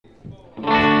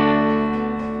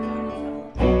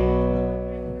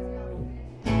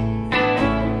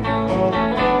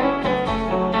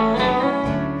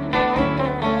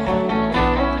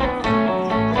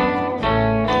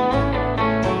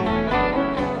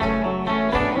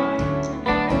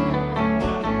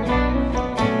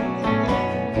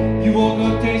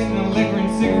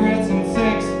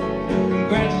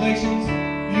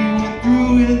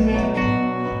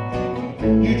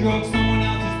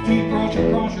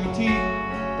your teeth.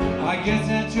 I guess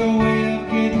that's your way of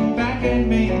getting back at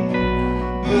me.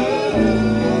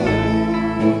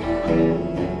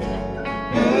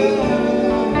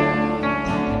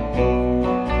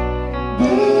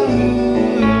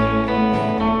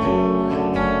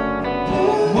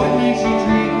 What makes you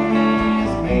treat me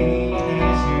as mean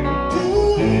as you do?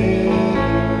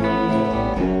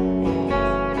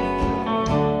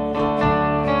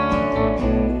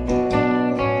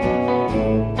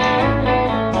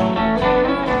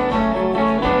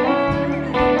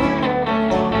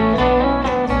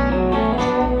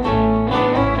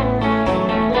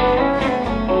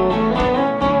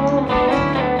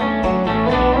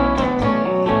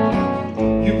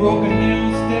 You broke a nail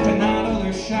stepping out of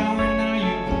the shower. Now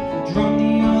you drunk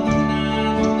the other night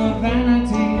on the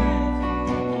vanity.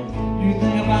 You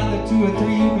think about the 2 or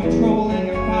 3 you control in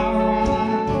your power. All I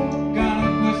got a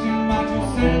question about your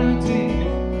sanity.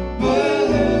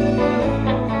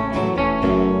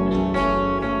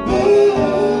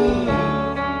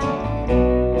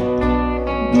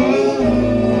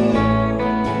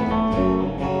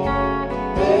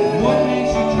 What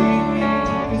makes you treat me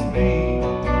as mean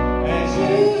as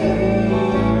you do?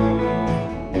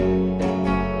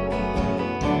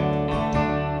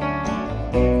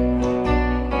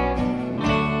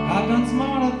 I've done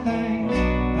smarter things,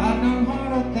 I've done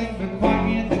harder things, but why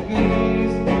can't the good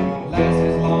days last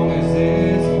as long as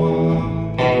this one?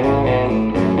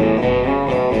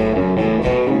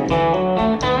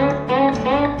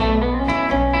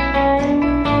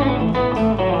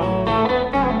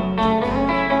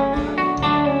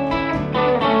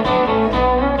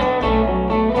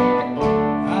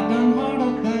 I've done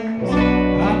harder things,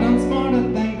 I've done smarter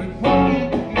things, but why can't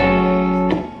the good days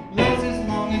last as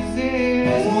long as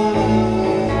this one?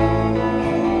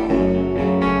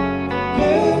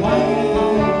 Why can't the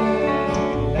good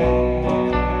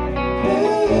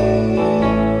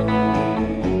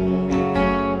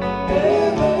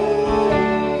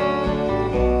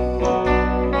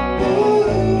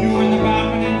You in the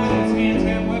balcony with his hands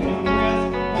halfway up your breast,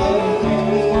 while the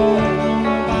preacher is going on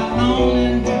about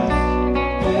loneliness.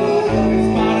 In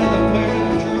spite of the pleasure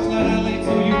the church let out late,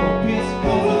 so you were pissed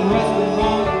 'cause the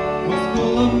restaurant was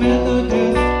full of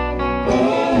Methodists.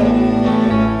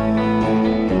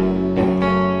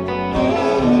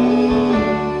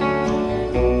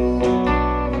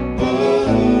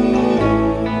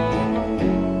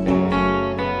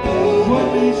 What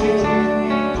makes you treat me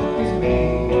as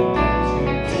mean as you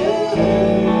do?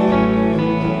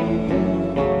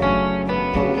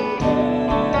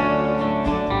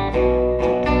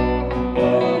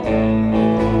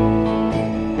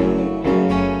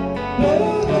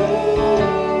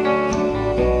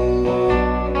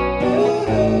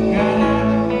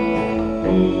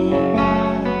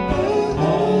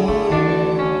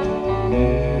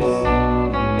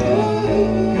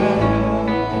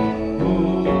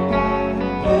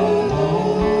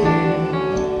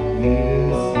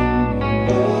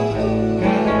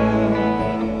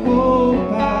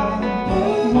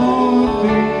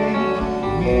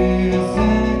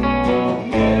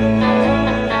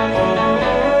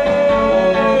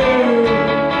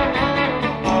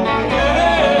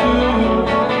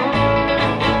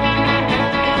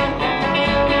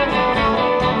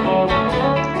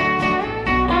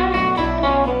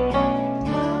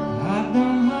 I've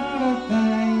done harder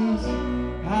things,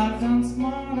 I've done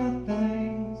smarter things.